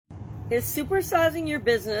Is supersizing your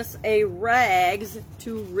business a rags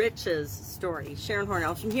to riches story? Sharon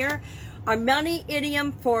Hornell from here. Our money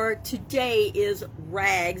idiom for today is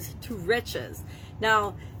rags to riches.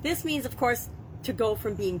 Now, this means, of course, to go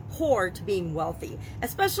from being poor to being wealthy,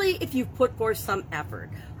 especially if you've put forth some effort.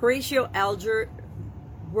 Horatio Alger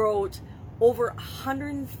wrote over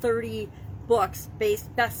 130 books,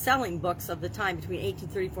 best-selling books of the time between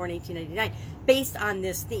 1834 and 1899, based on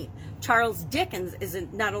this theme. Charles Dickens is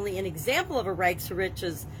not only an example of a rags to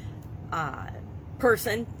riches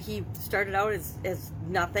person. He started out as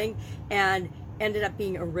nothing and ended up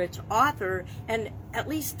being a rich author, and at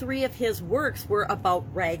least 3 of his works were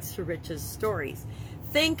about rags to riches stories.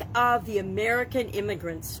 Think of the American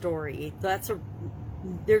immigrant story.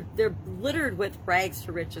 They're littered with rags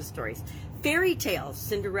to riches stories. Fairy tales,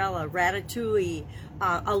 Cinderella, Ratatouille,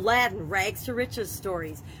 Aladdin, rags to riches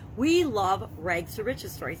stories. We love rags to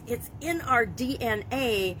riches stories. It's in our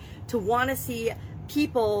DNA to want to see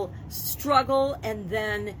people struggle and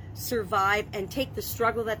then survive and take the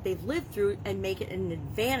struggle that they've lived through and make it an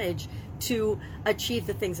advantage to achieve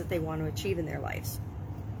the things that they want to achieve in their lives.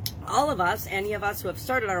 All of us, any of us who have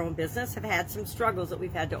started our own business, have had some struggles that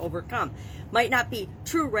we've had to overcome. Might not be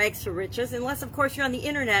true rags to riches, unless, of course, you're on the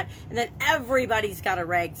internet, and then everybody's got a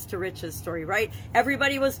rags to riches story, right?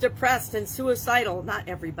 Everybody was depressed and suicidal. Not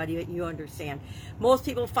everybody, but you understand. Most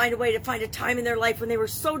people find a way to find a time in their life when they were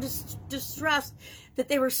so distressed that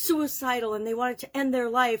they were suicidal and they wanted to end their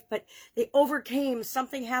life, but they overcame.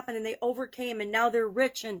 Something happened and they overcame, and now they're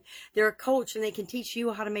rich and they're a coach and they can teach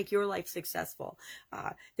you how to make your life successful.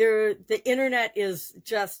 The internet is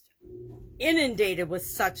just inundated with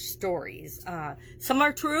such stories. Some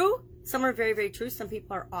are true. Some are very, very true. Some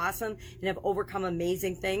people are awesome and have overcome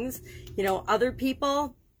amazing things. Other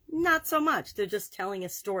people, not so much. They're just telling a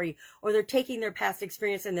story, or they're taking their past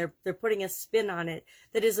experience and they're putting a spin on it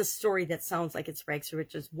that is a story that sounds like it's rags to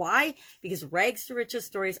riches. Why? Because rags to riches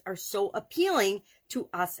stories are so appealing to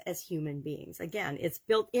us as human beings. Again, it's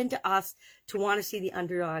built into us to want to see the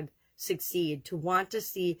underdog succeed, to want to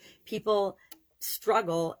see people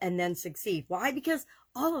struggle and then succeed. Why? Because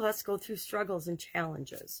all of us go through struggles and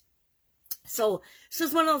challenges. So this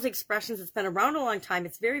is one of those expressions that's been around a long time.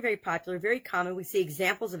 It's very, very popular, very common. We see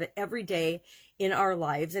examples of it every day in our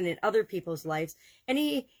lives and in other people's lives.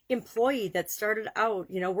 Any employee that started out,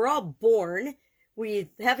 we're all born, we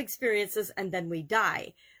have experiences, and then we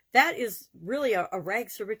die. That is really a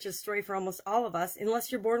rags to riches story for almost all of us,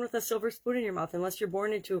 unless you're born with a silver spoon in your mouth, unless you're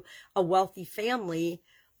born into a wealthy family.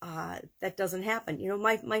 That doesn't happen.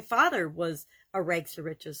 My father was a rags to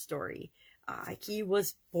riches story. He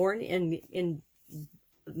was born in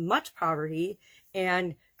much poverty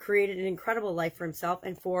and created an incredible life for himself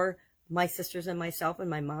and for my sisters and myself and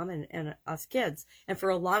my mom and us kids. And for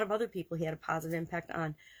a lot of other people, he had a positive impact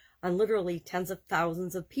on literally tens of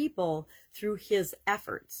thousands of people through his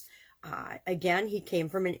efforts. Again, he came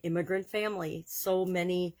from an immigrant family. So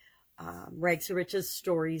many rags to riches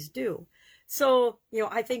stories do. So,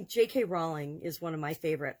 I think J.K. Rowling is one of my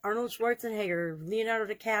favorite. Arnold Schwarzenegger,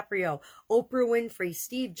 Leonardo DiCaprio, Oprah Winfrey,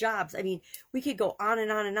 Steve Jobs. I mean, we could go on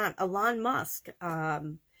and on and on. Elon Musk.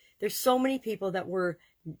 There's so many people that were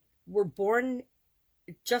born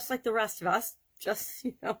just like the rest of us.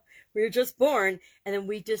 We were just born, and then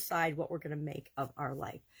we decide what we're going to make of our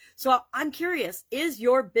life. So I'm curious, is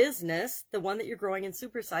your business, the one that you're growing and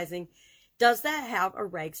supersizing, does that have a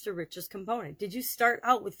rags to riches component? Did you start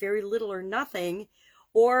out with very little or nothing?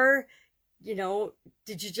 Or,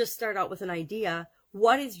 did you just start out with an idea?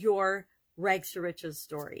 What is your rags to riches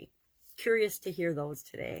story? Curious to hear those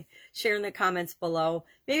today. Share in the comments below.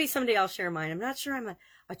 Maybe someday I'll share mine. I'm not sure I'm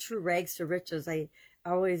a true rags to riches. I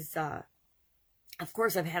always, of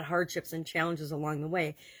course, I've had hardships and challenges along the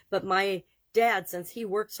way. But my dad, since he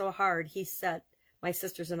worked so hard, he set my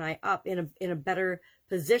sisters and I up in a better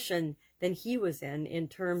position than he was in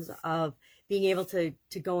terms of being able to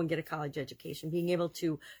go and get a college education, being able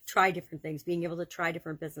to try different things, being able to try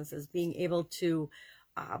different businesses, being able to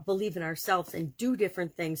believe in ourselves and do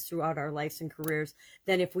different things throughout our lives and careers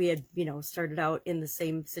than if we had, started out in the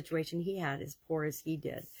same situation he had, as poor as he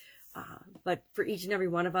did. But for each and every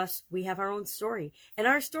one of us, we have our own story. And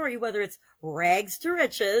our story, whether it's rags to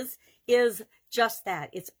riches, is just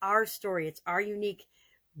that. It's our story. It's our unique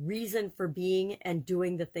reason for being and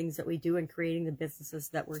doing the things that we do and creating the businesses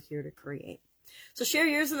that we're here to create. So share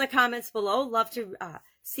yours in the comments below. Love to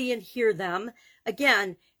see and hear them.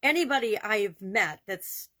 Again, anybody I've met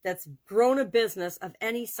that's grown a business of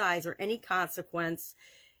any size or any consequence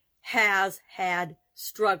has had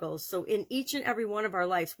struggles. So in each and every one of our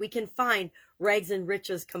lives, we can find rags and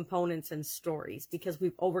riches components and stories, because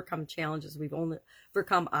we've overcome challenges, we've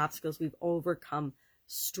overcome obstacles, we've overcome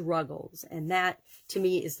struggles, and that to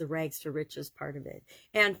me is the rags to riches part of it.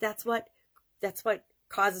 And that's what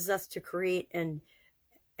causes us to create and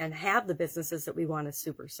have the businesses that we want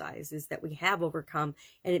to supersize, is that we have overcome,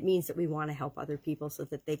 and it means that we want to help other people so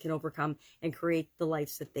that they can overcome and create the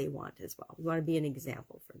lives that they want as well. We want to be an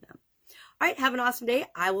example for them. All right, have an awesome day.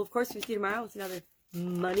 I will, of course, be with you tomorrow with another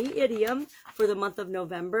money idiom for the month of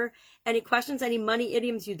November. Any questions, any money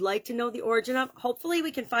idioms you'd like to know the origin of? Hopefully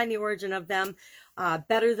we can find the origin of them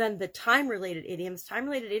better than the time-related idioms.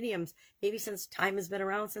 Time-related idioms, maybe since time has been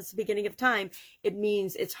around since the beginning of time, it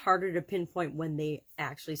means it's harder to pinpoint when they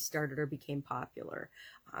actually started or became popular.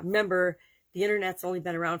 Remember, the internet's only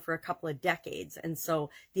been around for a couple of decades, and so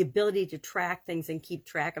the ability to track things and keep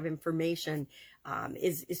track of information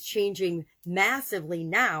is changing massively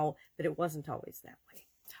now, but it wasn't always that way.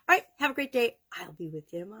 All right, have a great day. I'll be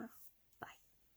with you tomorrow.